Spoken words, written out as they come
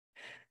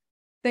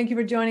Thank you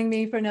for joining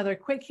me for another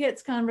Quick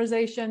Hits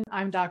conversation.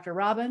 I'm Dr.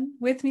 Robyn.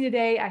 With me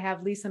today, I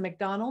have Lisa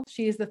McDonald.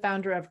 She is the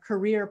founder of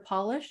Career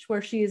Polish,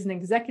 where she is an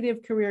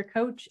executive career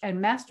coach and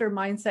master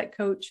mindset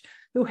coach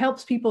who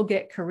helps people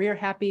get career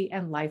happy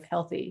and life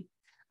healthy.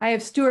 I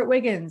have Stewart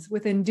Wiggins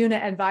with Induna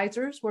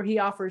Advisors, where he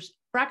offers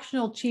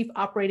fractional chief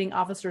operating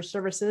officer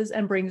services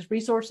and brings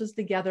resources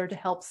together to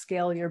help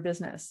scale your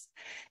business.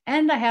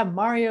 And I have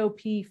Mario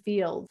P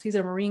Fields. He's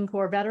a Marine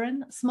Corps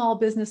veteran, small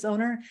business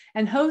owner,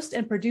 and host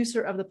and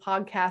producer of the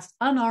podcast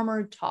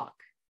Unarmored Talk.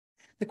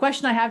 The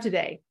question I have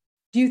today,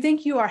 do you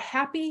think you are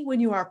happy when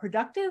you are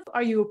productive?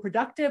 Are you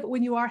productive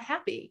when you are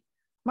happy?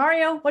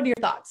 Mario, what are your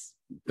thoughts?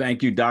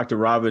 Thank you, Dr.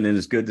 Robyn, and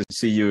it's good to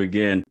see you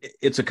again.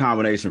 It's a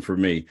combination for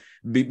me.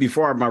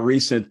 Before my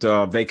recent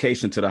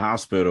vacation to the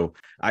hospital,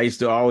 I used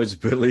to always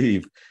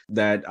believe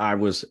that I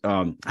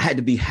had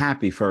to be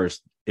happy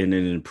first and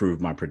then improve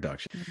my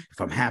production.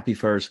 If I'm happy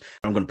first,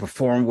 I'm going to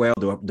perform well.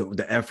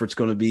 The effort's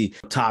going to be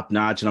top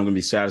notch and I'm going to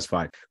be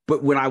satisfied.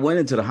 But when I went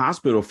into the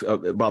hospital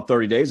about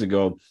 30 days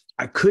ago,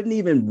 I couldn't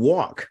even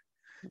walk.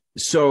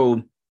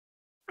 So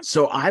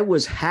I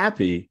was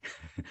happy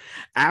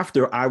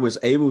after I was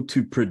able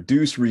to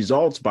produce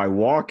results by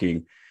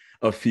walking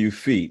a few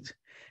feet.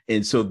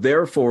 And so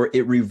therefore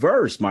it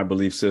reversed my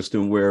belief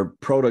system where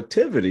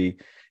productivity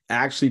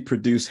actually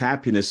produced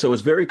happiness. So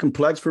it's very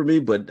complex for me,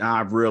 but now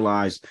I've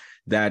realized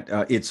that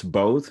it's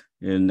both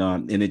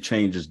and it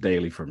changes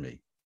daily for me.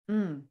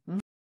 Mm-hmm.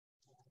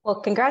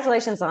 Well,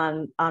 congratulations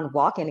on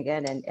walking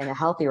again and a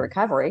healthy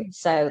recovery.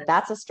 So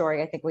that's a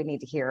story I think we need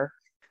to hear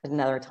at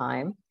another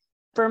time.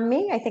 For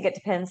me, I think it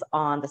depends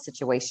on the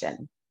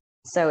situation.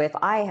 So if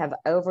I have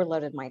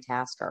overloaded my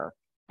tasker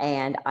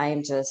and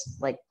I'm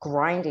just like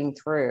grinding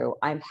through,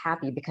 I'm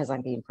happy because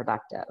I'm being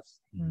productive.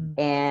 Mm.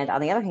 And on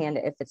the other hand,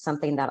 if it's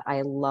something that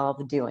I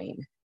love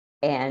doing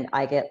and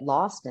I get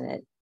lost in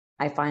it,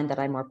 I find that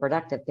I'm more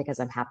productive because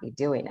I'm happy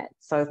doing it.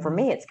 So for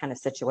me, it's kind of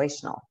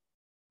situational.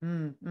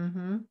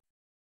 Mm-hmm.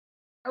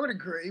 I would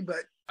agree,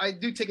 but I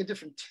do take a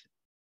different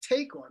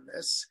take on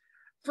this.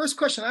 First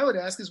question I would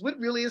ask is, what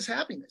really is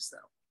happiness, though?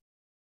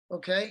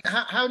 Okay,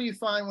 how do you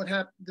define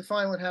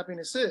what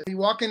happiness is? You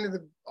walk into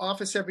the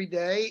office every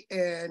day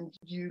and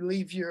you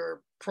leave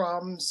your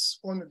problems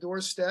on the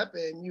doorstep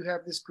and you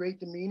have this great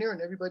demeanor and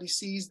everybody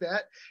sees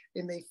that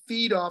and they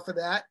feed off of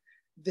that,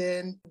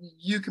 then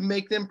you can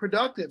make them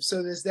productive.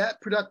 So there's that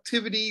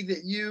productivity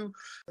that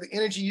the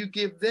energy you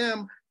give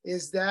them,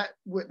 is that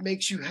what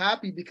makes you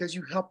happy because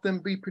you help them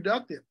be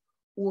productive?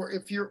 Or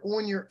if you're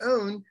on your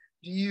own,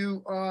 do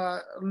you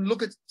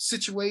look at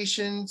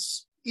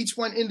situations, each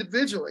one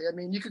individually? I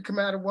mean, you could come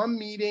out of one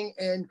meeting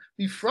and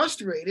be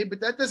frustrated,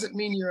 but that doesn't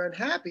mean you're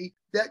unhappy.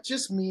 That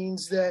just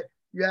means that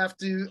you have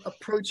to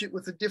approach it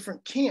with a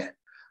different cant.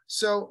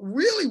 So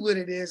really what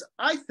it is,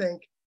 I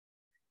think,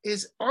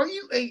 is, are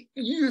you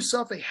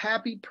yourself a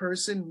happy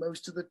person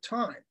most of the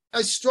time?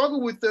 I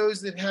struggle with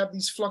those that have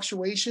these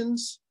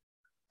fluctuations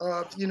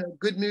of,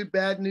 good mood,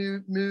 bad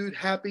mood,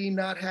 happy,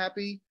 not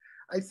happy.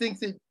 I think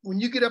that when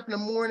you get up in the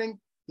morning,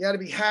 you got to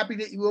be happy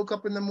that you woke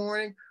up in the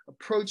morning,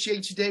 approach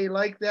each day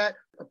like that,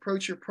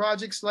 approach your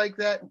projects like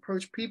that,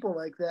 approach people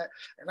like that.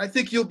 And I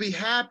think you'll be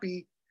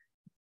happy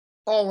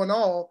all in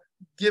all,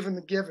 given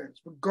the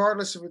givens,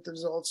 regardless of what the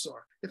results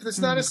are. If it's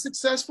not as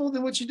successful,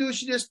 then what you do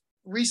is you just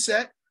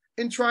reset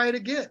and try it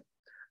again.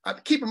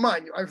 Keep in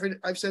mind,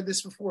 I've said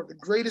this before, the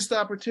greatest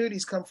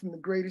opportunities come from the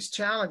greatest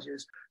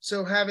challenges.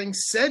 So having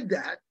said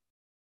that,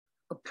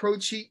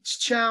 approach each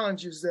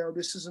challenge as though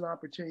this is an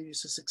opportunity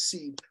to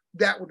succeed.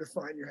 That will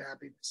define your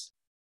happiness.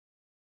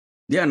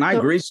 Yeah, and I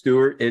agree,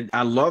 Stewart.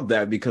 I love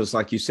that because,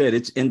 like you said,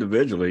 it's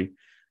individually,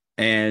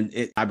 and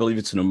I believe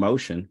it's an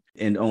emotion,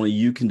 and only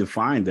you can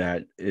define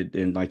that.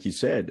 And like you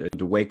said,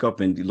 to wake up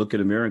and look in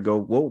the mirror and go,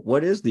 "Well,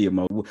 what is the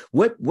emotion?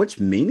 What's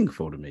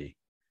meaningful to me?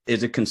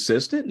 Is it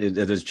consistent?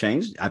 Has it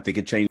changed? I think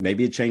it changed.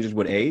 Maybe it changes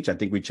with age. I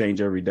think we change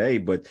every day.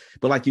 But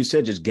like you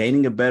said, just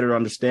gaining a better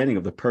understanding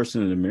of the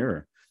person in the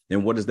mirror.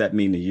 And what does that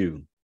mean to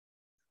you?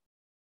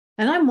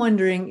 And I'm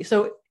wondering,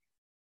 so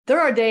there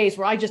are days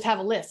where I just have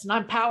a list and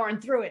I'm powering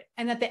through it.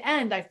 And at the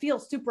end, I feel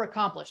super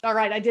accomplished. All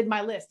right, I did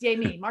my list. Yay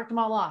me, marked them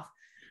all off.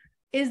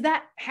 Is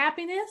that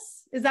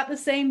happiness? Is that the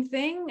same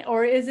thing?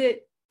 Or is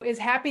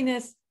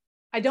happiness,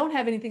 I don't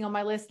have anything on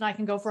my list and I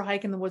can go for a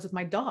hike in the woods with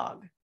my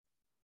dog?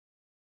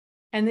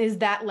 And is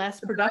that less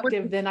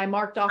productive than I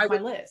marked off my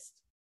list?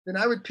 Then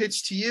I would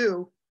pitch to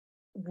you,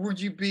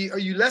 are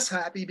you less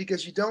happy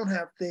because you don't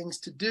have things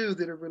to do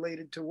that are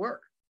related to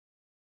work?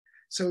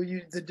 So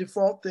the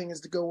default thing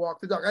is to go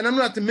walk the dog. And I'm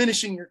not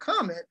diminishing your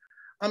comment.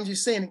 I'm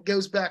just saying it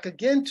goes back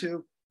again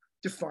to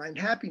define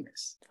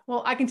happiness.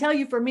 Well, I can tell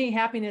you for me,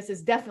 happiness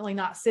is definitely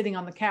not sitting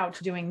on the couch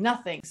doing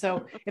nothing.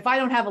 So if I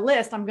don't have a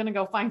list, I'm going to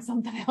go find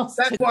something else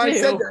to do. That's why I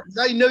said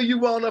that. I know you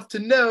well enough to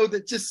know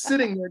that just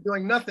sitting there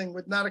doing nothing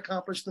would not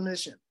accomplish the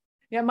mission.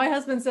 Yeah, my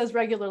husband says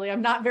regularly,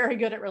 I'm not very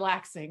good at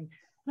relaxing. And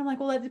I'm like,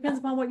 well, that depends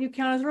upon what you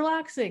count as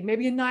relaxing.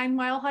 Maybe a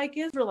 9-mile hike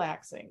is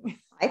relaxing.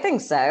 I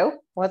think so.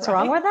 What's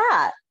wrong with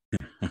that?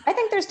 I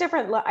think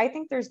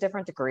there's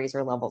different degrees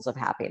or levels of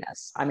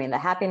happiness. I mean, the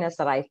happiness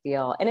that I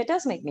feel, and it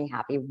does make me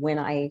happy when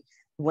I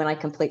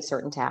complete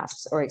certain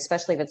tasks, or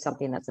especially if it's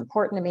something that's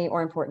important to me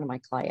or important to my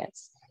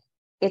clients.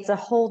 It's a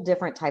whole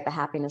different type of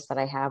happiness that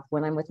I have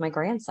when I'm with my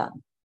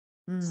grandson.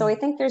 So I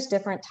think there's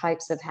different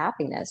types of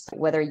happiness,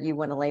 whether you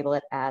want to label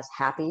it as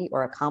happy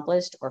or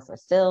accomplished or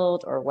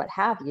fulfilled or what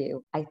have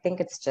you. I think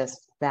it's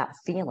just that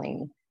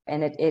feeling,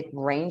 and it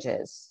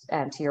ranges.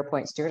 And to your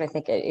point, Stewart, I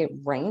think it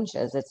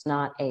ranges. It's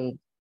not a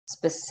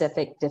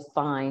specific,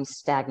 defined,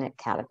 stagnant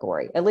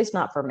category, at least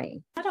not for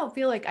me. I don't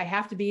feel like I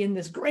have to be in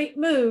this great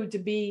mood to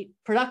be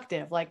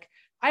productive. Like,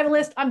 I have a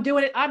list, I'm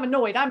doing it, I'm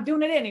annoyed, I'm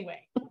doing it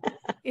anyway.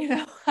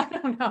 I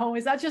don't know.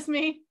 Is that just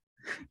me?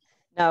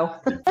 No.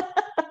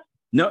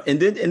 No, and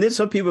then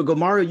some people go,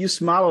 Mario, you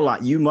smile a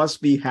lot. You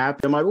must be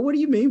happy. I'm like, well, what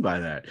do you mean by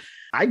that?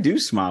 I do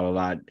smile a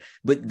lot,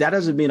 but that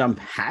doesn't mean I'm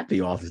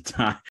happy all the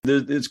time.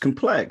 It's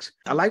complex.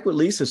 I like what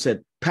Lisa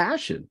said,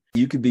 passion.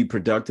 You could be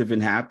productive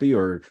and happy,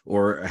 or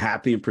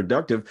happy and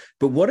productive.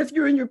 But what if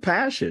you're in your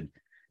passion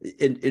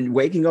and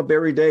waking up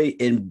every day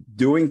and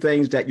doing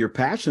things that you're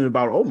passionate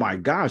about? Oh my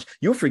gosh,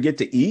 you'll forget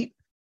to eat.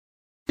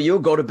 You'll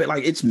go to bed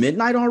like it's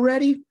midnight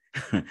already.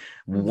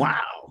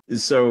 Wow.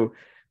 So,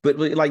 but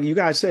like you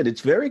guys said,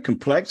 it's very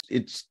complex.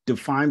 It's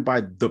defined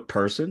by the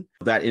person,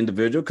 that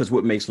individual, because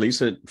what makes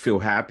Lisa feel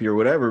happy or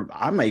whatever,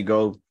 I may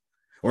go,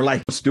 or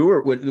like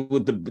Stewart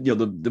with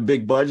the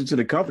big budgets in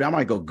the company, I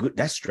might go, good,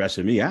 that's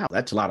stressing me out.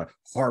 That's a lot of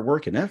hard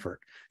work and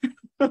effort.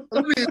 Let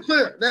me be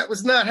clear, that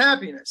was not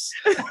happiness.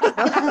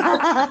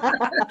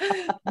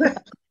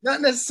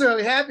 Not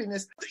necessarily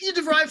happiness. You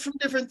derive from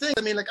different things.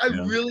 I mean, like I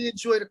really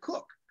enjoy to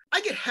cook.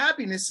 I get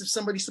happiness if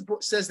somebody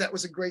says that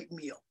was a great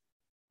meal.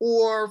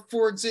 Or,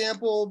 for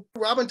example,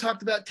 Robyn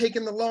talked about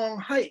taking the long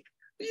hike.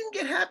 You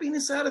can get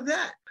happiness out of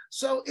that.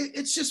 So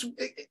it's just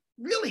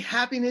really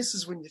happiness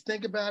is, when you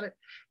think about it,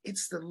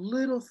 it's the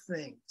little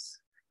things.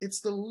 It's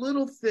the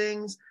little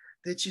things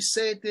that you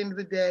say at the end of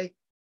the day,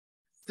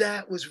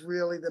 that was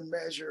really the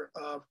measure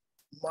of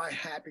my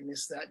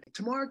happiness that day.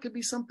 Tomorrow could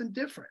be something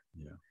different.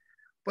 Yeah.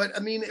 But I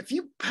mean, if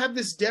you have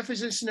this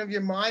definition of your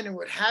mind and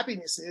what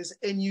happiness is,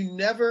 and you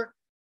never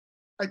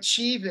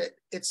achieve it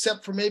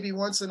except for maybe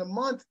once in a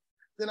month,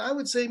 then I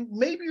would say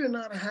maybe you're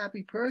not a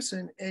happy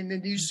person, and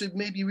then you should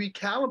maybe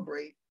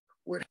recalibrate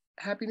what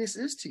happiness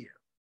is to you.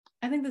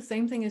 I think the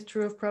same thing is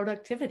true of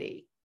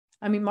productivity.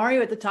 I mean,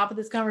 Mario, at the top of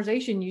this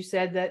conversation, you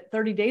said that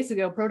 30 days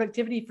ago,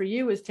 productivity for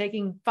you is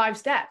taking 5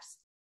 steps.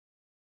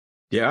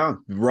 Yeah,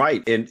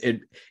 right.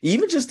 And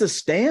even just to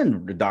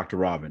stand, Dr.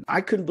 Robyn,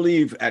 I couldn't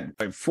believe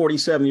at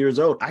 47 years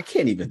old, I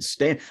can't even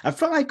stand. I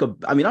felt like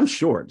I'm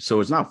short, so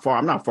it's not far.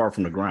 I'm not far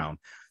from the ground,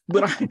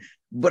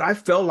 but I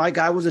felt like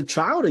I was a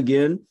child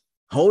again,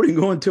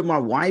 holding on to my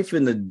wife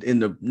and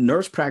the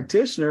nurse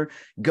practitioner,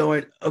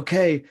 going,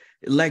 okay,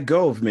 let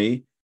go of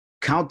me,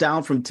 count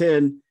down from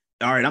 10.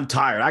 All right, I'm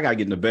tired. I got to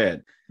get into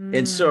bed.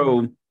 And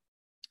so,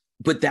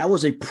 but that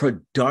was a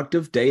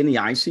productive day in the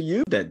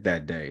ICU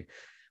that day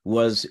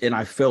and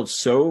I felt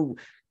so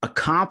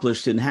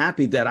accomplished and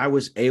happy that I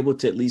was able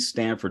to at least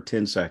stand for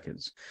 10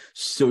 seconds.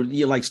 So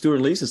like Stewart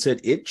and Lisa said,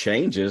 it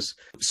changes,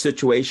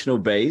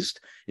 situational based,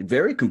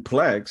 very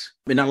complex.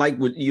 And I like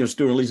what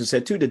Stewart and Lisa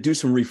said too, to do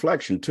some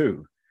reflection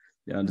too,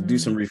 to do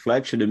some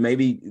reflection and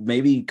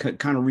maybe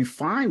kind of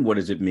refine, what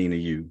does it mean to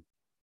you?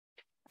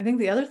 I think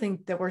the other thing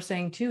that we're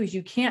saying too is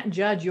you can't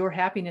judge your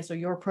happiness or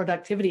your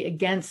productivity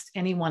against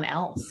anyone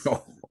else.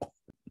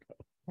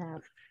 Yeah.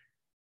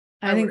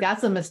 I think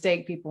that's a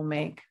mistake people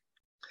make.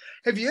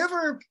 Have you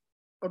ever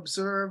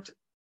observed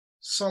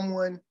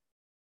someone,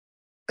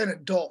 an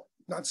adult,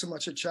 not so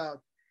much a child,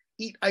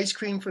 eat ice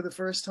cream for the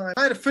first time?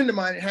 I had a friend of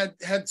mine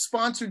had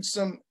sponsored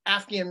some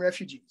Afghan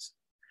refugees,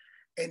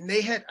 and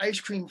they had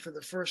ice cream for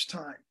the first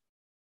time.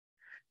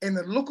 And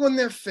the look on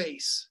their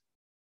face,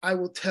 I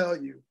will tell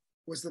you,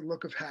 was the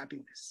look of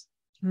happiness,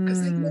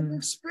 because they've never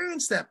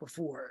experienced that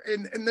before,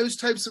 and those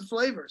types of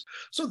flavors.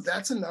 So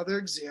that's another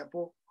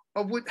example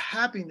of what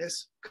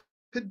happiness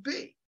could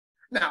be.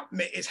 Now,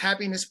 is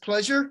happiness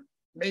pleasure?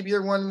 Maybe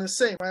you're one and the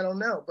same. I don't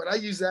know. But I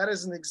use that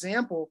as an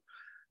example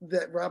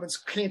that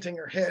Robyn's painting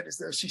her head as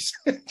though she's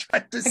trying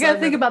to. I got to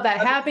think about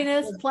that.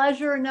 Happiness,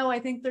 pleasure. No,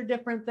 I think they're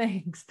different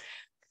things.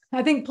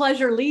 I think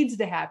pleasure leads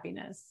to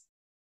happiness.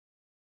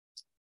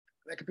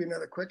 That could be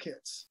another quick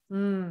hits.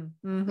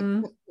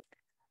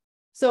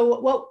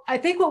 So I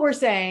think what we're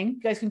saying,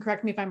 you guys can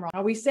correct me if I'm wrong.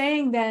 Are we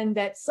saying then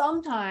that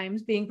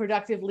sometimes being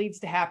productive leads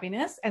to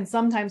happiness and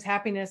sometimes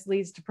happiness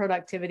leads to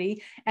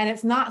productivity, and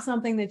it's not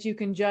something that you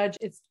can judge?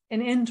 It's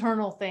an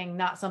internal thing,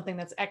 not something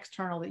that's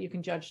external that you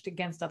can judge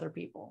against other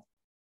people.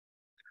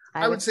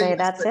 I would say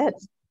that's it.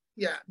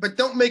 Yeah, but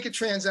don't make it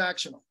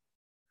transactional.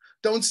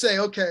 Don't say,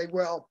 okay,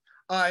 well,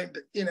 I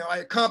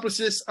accomplished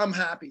this, I'm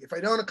happy. If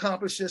I don't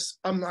accomplish this,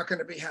 I'm not going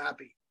to be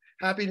happy.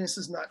 Happiness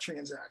is not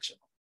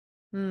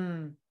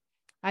transactional.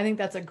 I think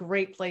that's a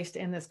great place to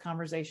end this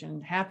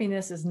conversation.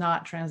 Happiness is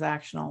not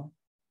transactional.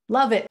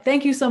 Love it.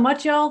 Thank you so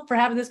much, y'all, for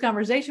having this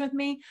conversation with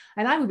me.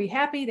 And I would be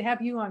happy to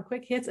have you on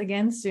Quick Hits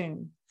again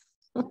soon.